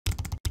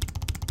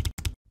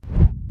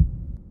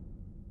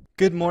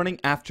Good morning,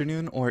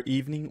 afternoon, or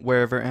evening,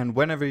 wherever and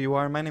whenever you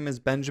are. My name is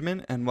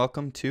Benjamin, and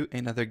welcome to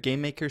another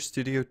GameMaker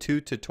Studio 2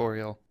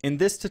 tutorial. In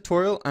this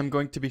tutorial, I'm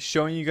going to be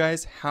showing you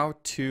guys how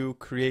to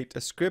create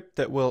a script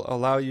that will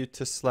allow you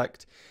to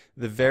select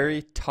the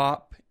very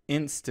top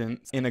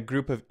instance in a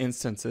group of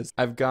instances.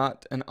 I've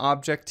got an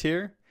object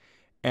here,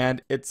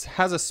 and it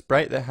has a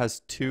sprite that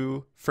has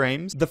two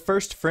frames. The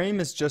first frame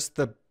is just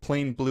the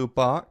plain blue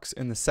box,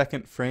 and the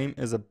second frame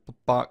is a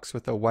box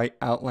with a white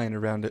outline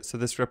around it. So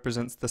this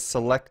represents the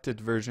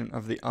selected version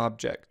of the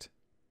object.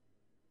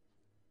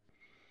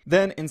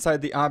 Then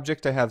inside the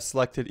object I have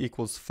selected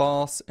equals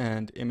false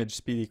and image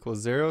speed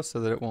equals 0 so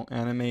that it won't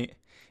animate.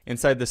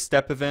 Inside the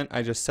step event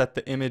I just set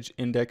the image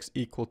index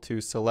equal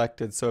to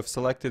selected. So if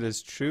selected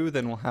is true,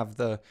 then we'll have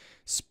the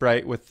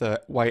sprite with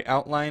the white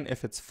outline.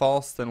 If it's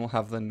false, then we'll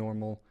have the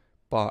normal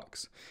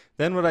box.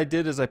 Then what I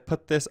did is I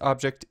put this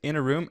object in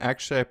a room.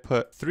 Actually I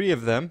put 3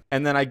 of them,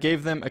 and then I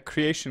gave them a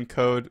creation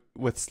code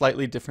with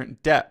slightly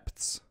different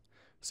depths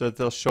so that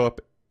they'll show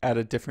up at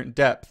a different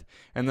depth.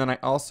 And then I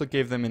also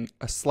gave them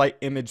a slight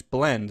image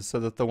blend so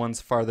that the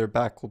ones farther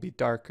back will be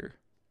darker.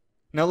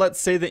 Now let's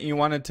say that you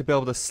wanted to be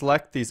able to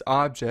select these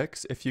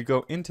objects. If you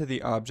go into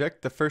the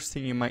object, the first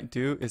thing you might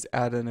do is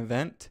add an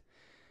event,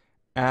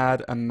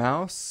 add a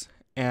mouse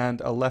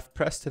and a left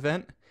pressed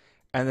event,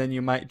 and then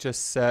you might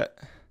just set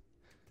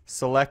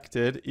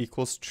selected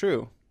equals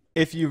true.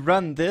 If you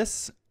run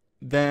this,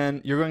 then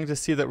you're going to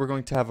see that we're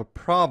going to have a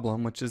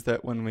problem, which is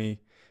that when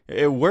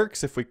it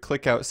works if we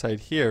click outside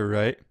here,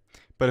 right?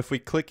 But if we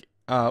click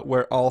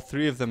where all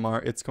 3 of them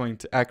are, it's going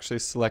to actually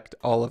select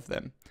all of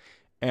them.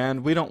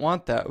 And we don't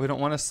want that. We don't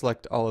want to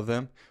select all of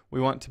them.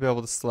 We want to be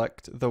able to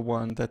select the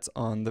one that's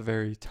on the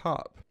very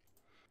top.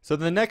 So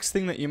the next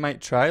thing that you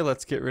might try,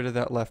 let's get rid of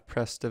that left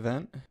pressed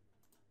event.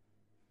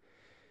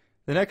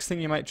 The next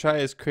thing you might try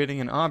is creating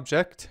an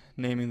object,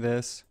 naming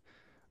this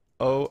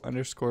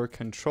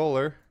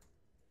O_controller,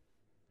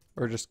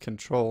 or just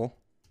control.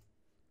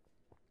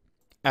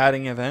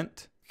 Adding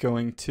event,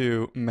 going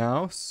to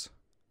mouse,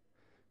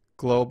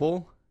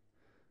 global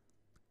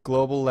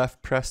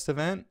left pressed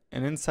event,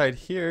 and inside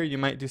here you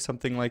might do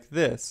something like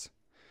this.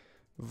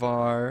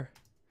 Var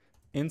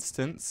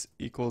instance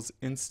equals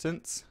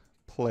instance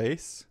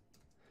place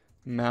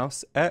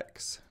mouse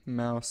X,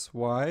 mouse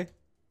Y,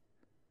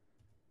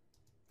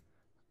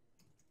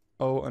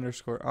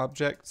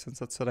 O_object, since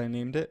that's what I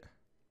named it.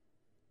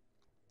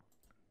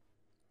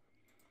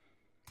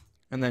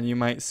 And then you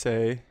might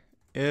say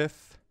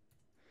if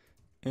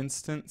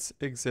instance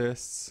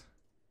exists,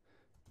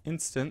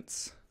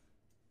 instance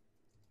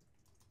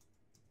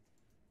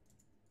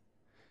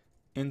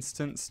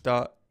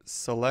dot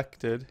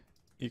selected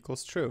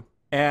equals true.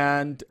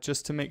 And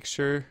just to make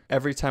sure,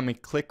 every time we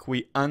click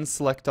we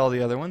unselect all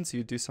the other ones,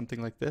 you do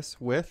something like this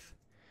with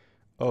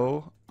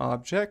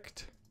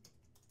O_object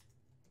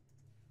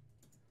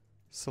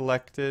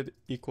selected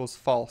equals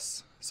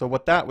false. So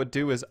what that would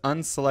do is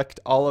unselect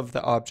all of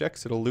the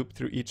objects. It'll loop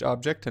through each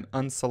object and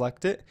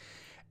unselect it,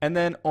 and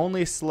then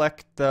only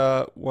select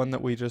the one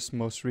that we just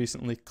most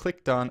recently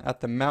clicked on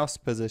at the mouse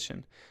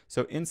position.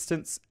 So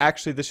instance,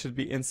 actually this should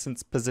be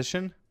instance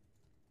position.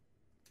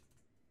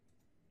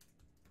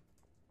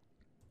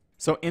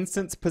 So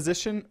instance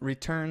position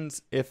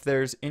returns if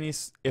there's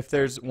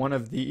one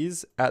of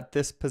these at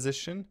this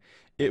position,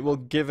 it will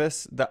give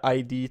us the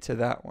ID to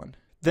that one.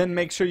 Then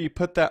make sure you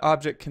put that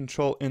object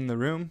control in the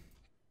room.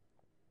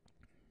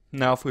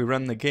 Now if we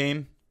run the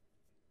game,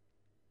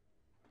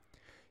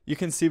 you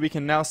can see we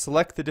can now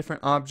select the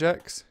different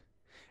objects,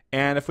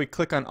 and if we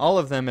click on all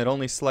of them it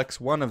only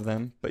selects one of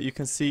them, but you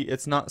can see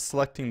it's not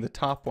selecting the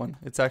top one,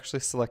 it's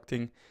actually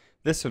selecting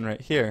this one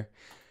right here.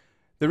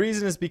 The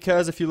reason is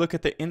because if you look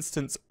at the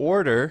instance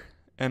order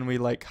and we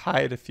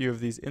hide a few of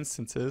these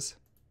instances,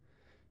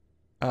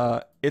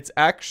 it's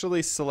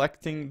actually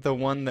selecting the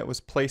one that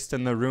was placed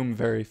in the room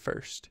very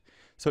first.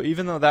 So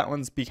even though that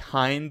one's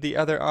behind the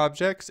other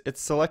objects,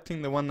 it's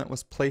selecting the one that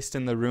was placed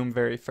in the room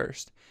very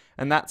first.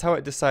 And that's how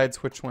it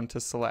decides which one to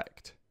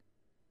select.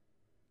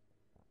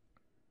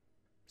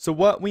 So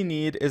what we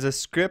need is a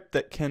script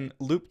that can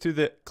loop through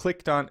the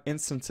clicked on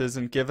instances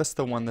and give us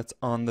the one that's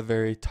on the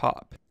very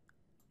top.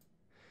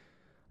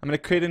 I'm going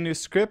to create a new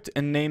script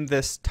and name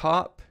this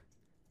top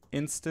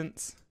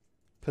instance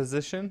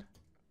position.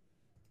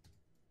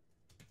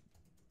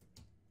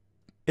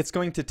 It's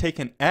going to take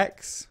an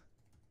X,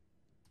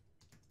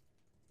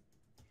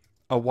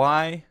 a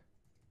Y,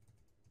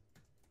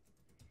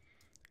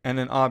 and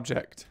an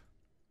object.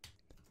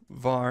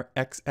 Var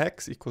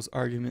XX equals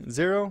argument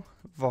 0,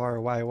 var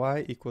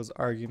YY equals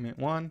argument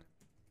 1,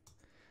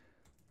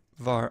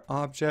 var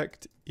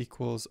object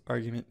equals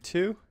argument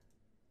 2.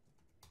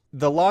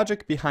 The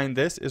logic behind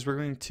this is we're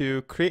going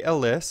to create a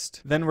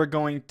list, then we're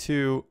going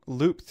to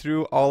loop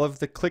through all of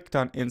the clicked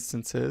on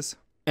instances.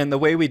 And the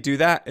way we do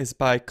that is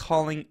by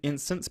calling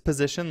instance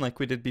position like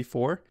we did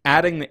before,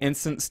 adding the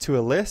instance to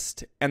a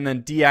list, and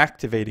then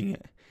deactivating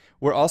it.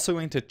 We're also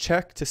going to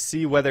check to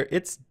see whether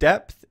its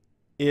depth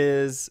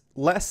is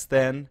less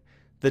than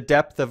the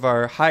depth of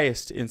our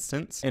highest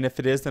instance, and if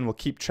it is, then we'll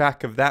keep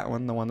track of that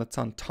one, the one that's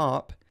on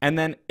top. And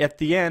then at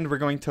the end, we're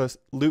going to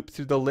loop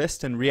through the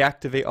list and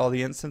reactivate all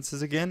the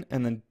instances again,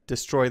 and then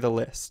destroy the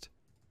list.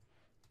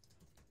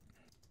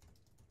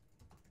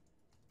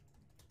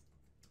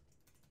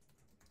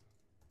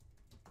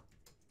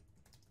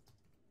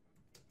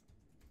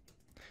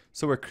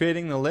 So we're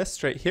creating the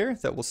list right here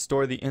that will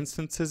store the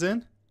instances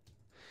in.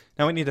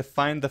 Now we need to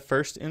find the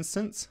first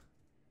instance.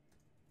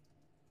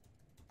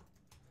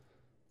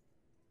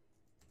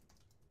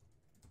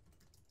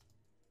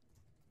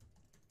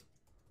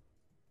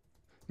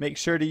 Make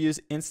sure to use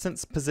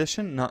instance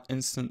position, not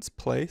instance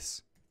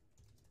place.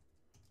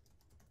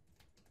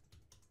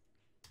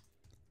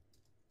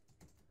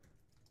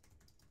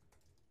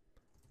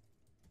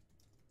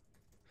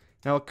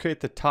 Now we'll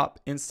create the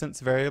top instance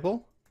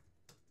variable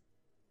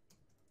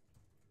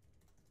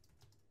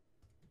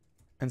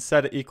and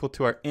set it equal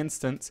to our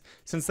instance.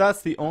 Since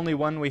that's the only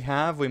one we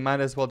have, we might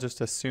as well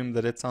just assume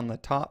that it's on the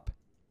top.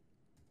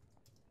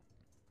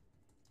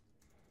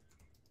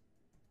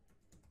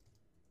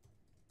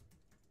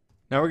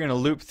 Now we're going to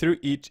loop through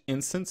each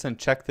instance and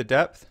check the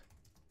depth.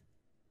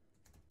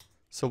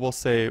 So we'll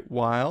say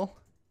while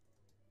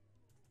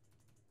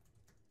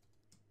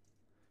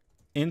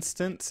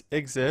instance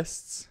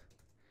exists,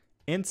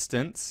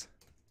 instance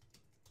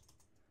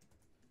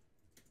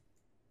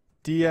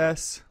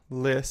ds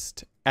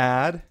list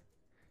add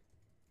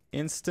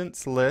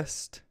instance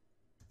list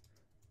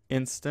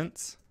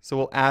instance. So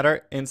we'll add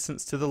our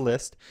instance to the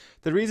list.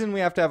 The reason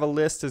we have to have a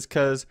list is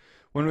because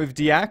when we've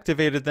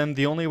deactivated them,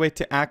 the only way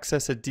to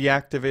access a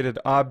deactivated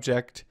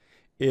object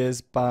is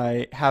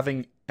by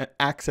having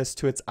access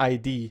to its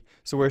ID.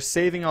 So we're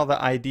saving all the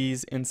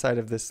IDs inside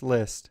of this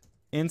list.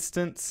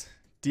 Instance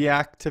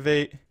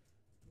deactivate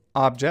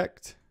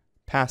object,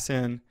 pass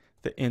in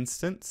the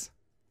instance.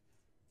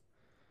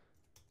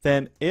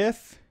 Then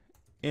if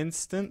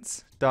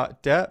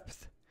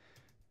instance.depth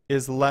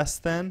is less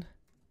than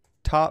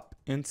top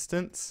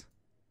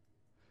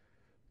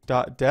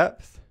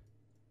instance.depth,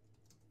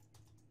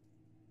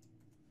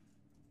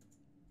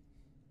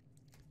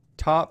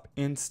 top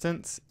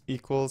instance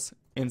equals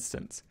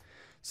instance.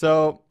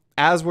 So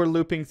as we're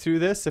looping through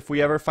this, if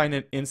we ever find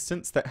an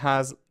instance that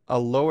has a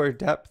lower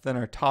depth than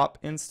our top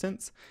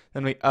instance,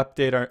 then we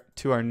update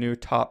to our new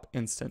top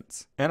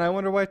instance. And I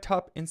wonder why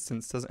top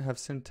instance doesn't have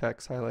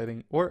syntax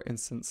highlighting or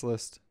instance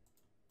list.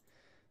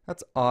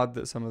 That's odd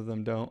that some of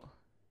them don't.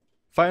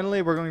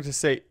 Finally, we're going to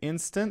say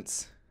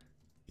instance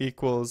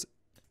equals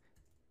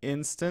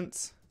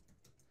instance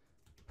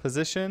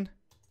position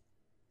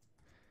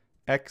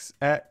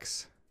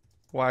xx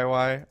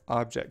yy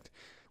object.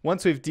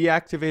 Once we've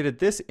deactivated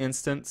this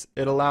instance,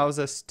 it allows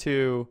us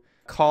to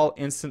call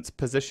instance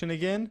position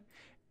again,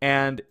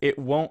 and it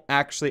won't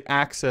actually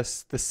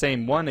access the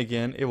same one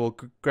again. It will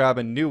grab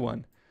a new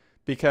one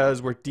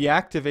because we're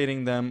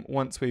deactivating them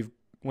once we've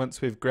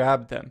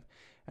grabbed them.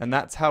 And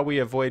that's how we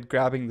avoid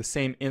grabbing the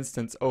same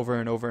instance over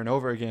and over and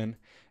over again,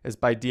 is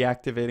by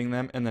deactivating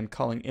them and then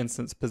calling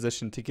instance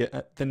position to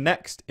get the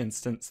next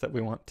instance that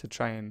we want to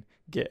try and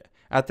get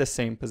at the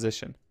same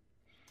position.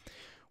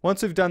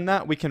 Once we've done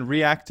that, we can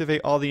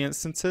reactivate all the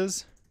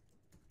instances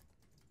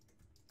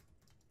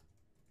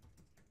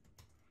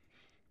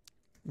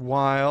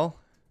while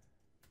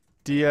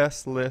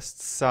ds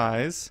list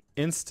size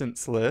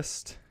instance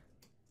list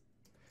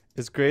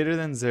is greater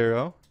than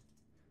 0.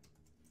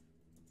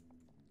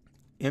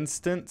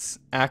 Instance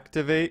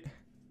activate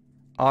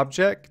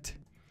object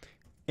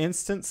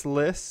instance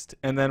list,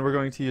 and then we're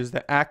going to use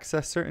the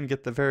accessor and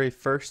get the very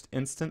first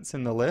instance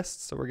in the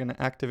list. So we're going to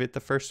activate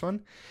the first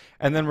one,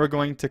 and then we're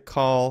going to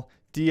call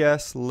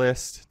ds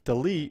list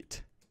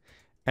delete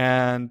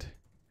and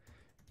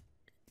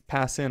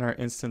pass in our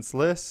instance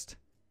list,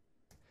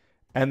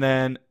 and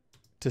then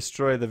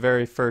destroy the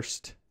very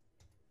first.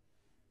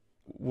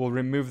 We'll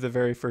remove the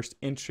very first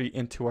entry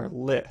into our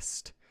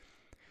list.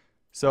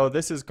 So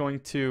this is going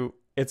to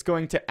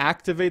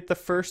activate the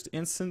first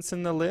instance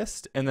in the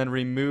list and then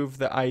remove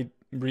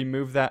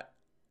that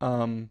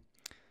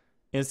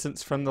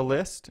instance from the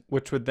list,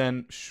 which would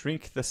then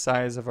shrink the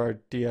size of our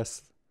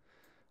ds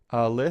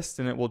list,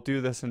 and it will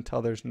do this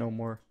until there's no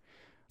more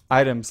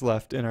items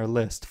left in our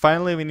list.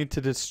 Finally, we need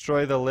to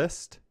destroy the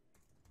list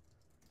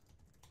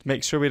to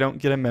make sure we don't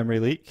get a memory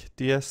leak.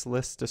 Ds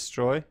list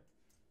destroy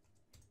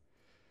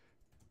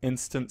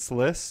instance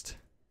list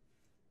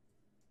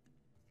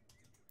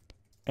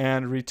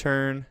and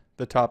return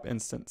the top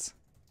instance.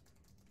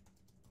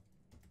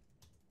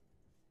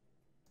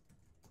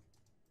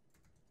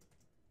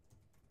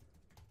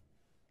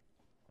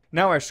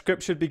 Now our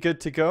script should be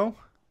good to go.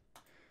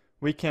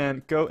 We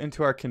can go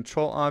into our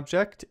control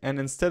object, and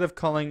instead of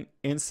calling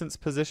instance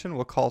position,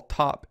 we'll call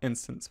top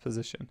instance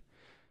position.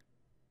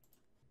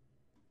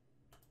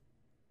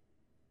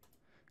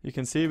 You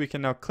can see we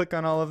can now click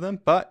on all of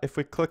them, but if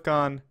we click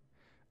on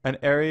an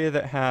area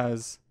that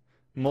has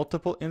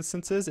multiple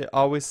instances, it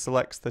always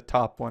selects the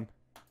top one.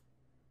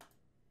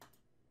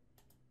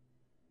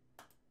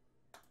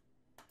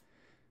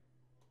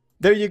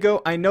 There you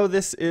go. I know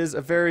this is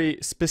a very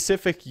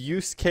specific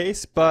use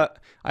case, but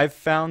I've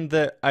found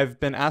that I've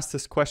been asked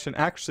this question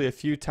actually a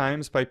few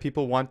times by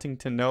people wanting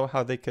to know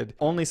how they could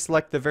only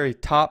select the very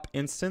top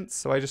instance.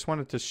 So I just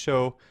wanted to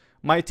show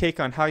my take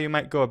on how you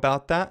might go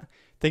about that.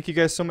 Thank you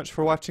guys so much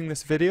for watching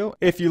this video.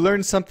 If you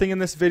learned something in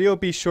this video,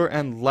 be sure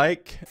and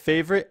like,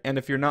 favorite, and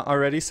if you're not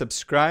already,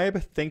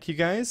 subscribe. Thank you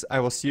guys.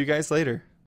 I will see you guys later.